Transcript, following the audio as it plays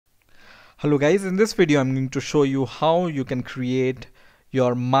Hello guys, in this video I'm going to show you how you can create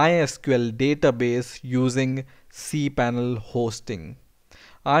your MySQL database using cPanel hosting.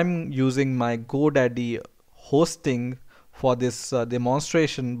 I'm using my GoDaddy hosting for this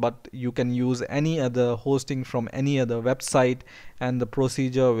demonstration, but you can use any other hosting from any other website and the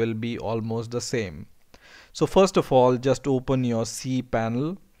procedure will be almost the same. So first of all, just open your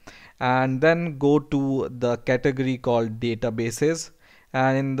cPanel and then go to the category called databases,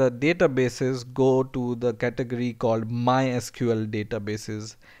 and in the databases go to the category called MySQL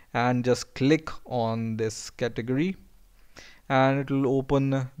databases and just click on this category and it will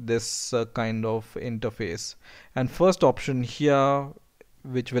open this kind of interface. And first option here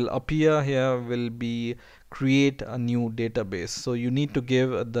which will appear here will be create a new database. So you need to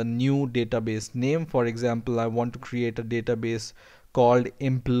give the new database name. For example, I want to create a database called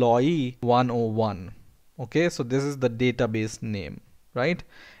employee 101. Okay, so this is the database name, right?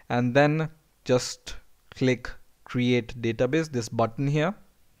 And then just click create database, this button here,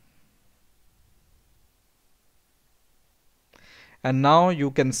 and now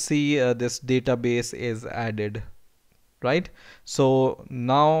you can see this database is added, right? So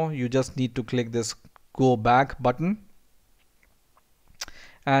now you just need to click this go back button,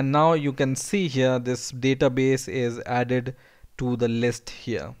 and now you can see here this database is added to the list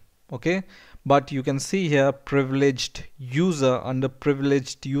here. Okay, but you can see here privileged user. Under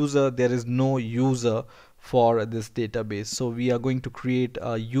privileged user there is no user for this database, so we are going to create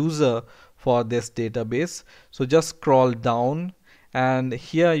a user for this database. So just scroll down and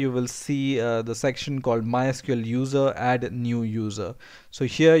here you will see the section called MySQL user, add new user. So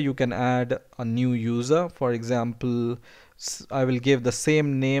here you can add a new user. For example, I will give the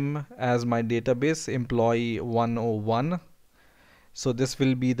same name as my database, employee 101. So this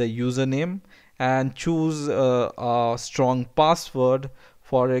will be the username, and choose a strong password.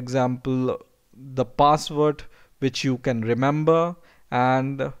 For example, the password which you can remember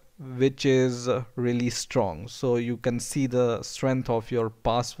and which is really strong. So you can see the strength of your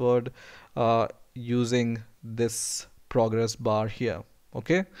password using this progress bar here.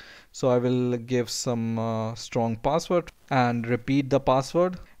 Okay, so I will give some strong password and repeat the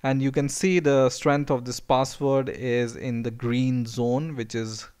password, and you can see the strength of this password is in the green zone, which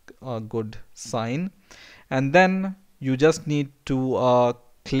is a good sign. And then you just need to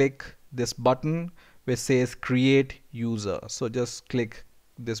click this button which says create user. So just click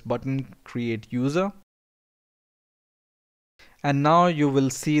this button, create user, and now you will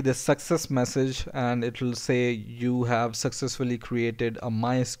see the success message, and it will say you have successfully created a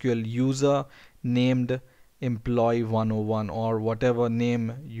MySQL user named employee 101 or whatever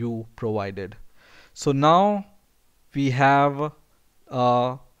name you provided. So now we have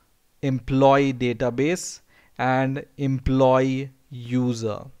a employee database and employee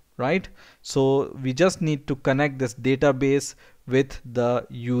user, right? So we just need to connect this database with the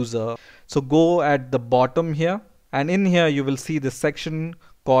user. So go at the bottom here, and in here you will see the section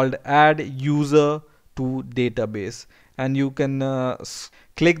called add user to database, and you can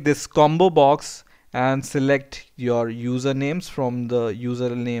click this combo box and select your usernames from the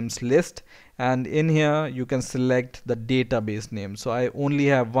usernames list, and in here you can select the database name. So I only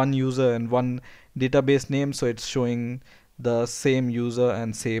have one user and one database name, so it's showing the same user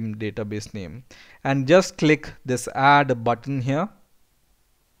and same database name. And just click this add button here,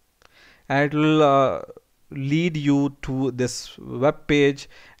 and it will lead you to this web page,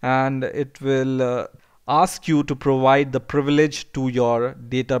 and it will ask you to provide the privilege to your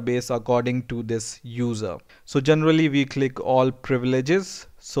database according to this user. So generally we click all privileges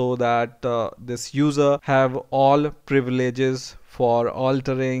so that this user have all privileges for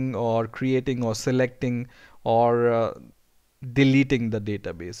altering or creating or selecting or deleting the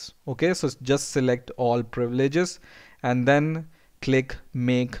database. Okay, so just select all privileges and then click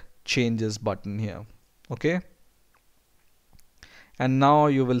make changes button here. Okay, and now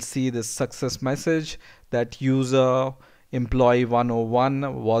you will see this success message that user employee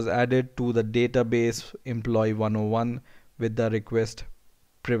 101 was added to the database employee 101 with the request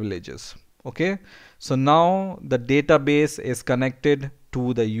privileges. Okay, so now the database is connected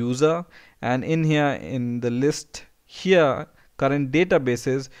to the user, and in here in the list here current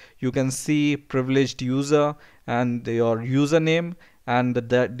databases you can see privileged user and your username and the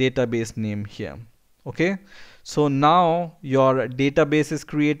database name here. Okay, so now your database is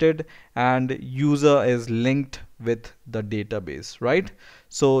created and user is linked with the database, right?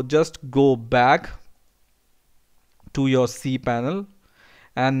 So just go back to your cPanel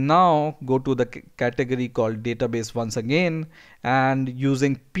And now go to the category called database once again, and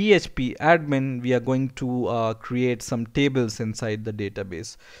using PHP admin we are going to create some tables inside the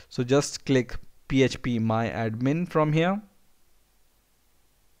database. So just click PHP my admin from here,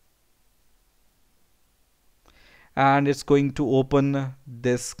 and it's going to open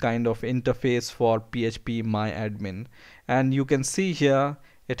this kind of interface for PHP my admin. And you can see here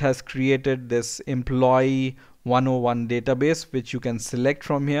it has created this employee 101 database, which you can select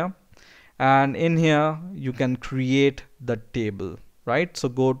from here, and in here you can create the table, right? So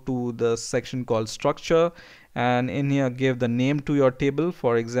go to the section called structure, and in here give the name to your table,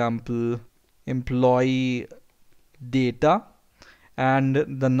 for example employee data,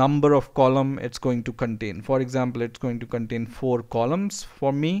 and the number of column it's going to contain. For example, it's going to contain 4 columns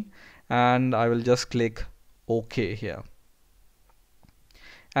for me, and I will just click OK here.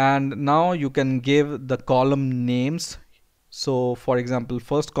 And now you can give the column names. So for example,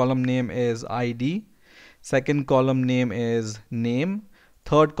 first column name is ID, second column name is name,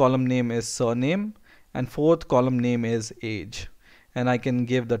 third column name is surname, and fourth column name is age. And I can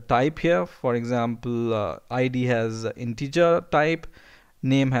give the type here. For example, ID has integer type,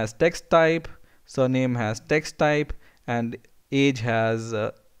 name has text type, surname has text type, and age has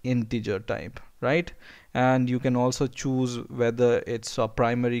integer type, right? And you can also choose whether it's a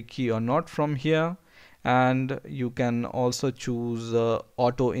primary key or not from here, and you can also choose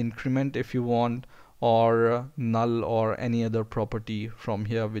auto increment if you want, or null, or any other property from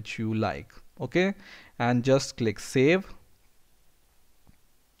here which you like. Okay, and just click save.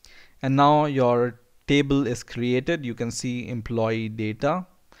 And now your table is created. You can see employee data.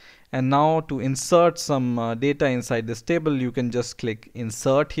 And now to insert some data inside this table, you can just click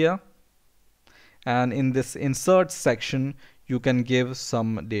insert here, and in this insert section you can give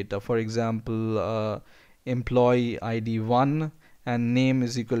some data. For example, employee ID 1 and name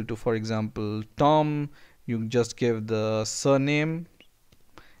is equal to, for example, Tom. You just give the surname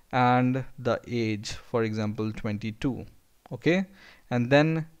and the age, for example 22. Okay, and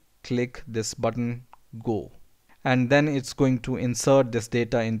then click this button go, and then it's going to insert this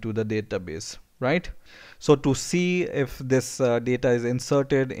data into the database, right? So to see if this data is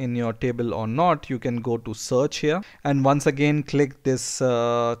inserted in your table or not, you can go to search here, and once again click this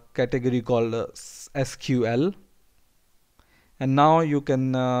category called SQL, and now you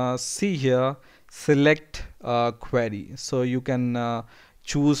can see here select query. So you can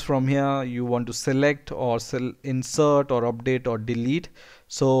choose from here, you want to select or insert or update or delete.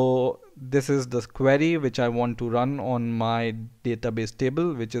 So this is the query which I want to run on my database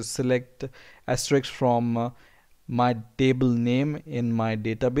table, which is select asterisk from my table name in my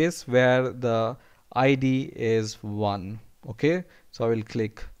database where the ID is 1. Okay, so I will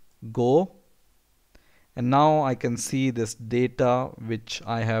click go, and now I can see this data which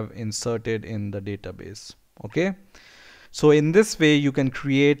I have inserted in the database. Okay, so in this way you can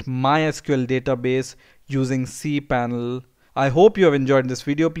create MySQL database using cPanel. I hope you have enjoyed this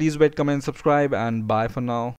video. Please rate, comment, subscribe, and bye for now.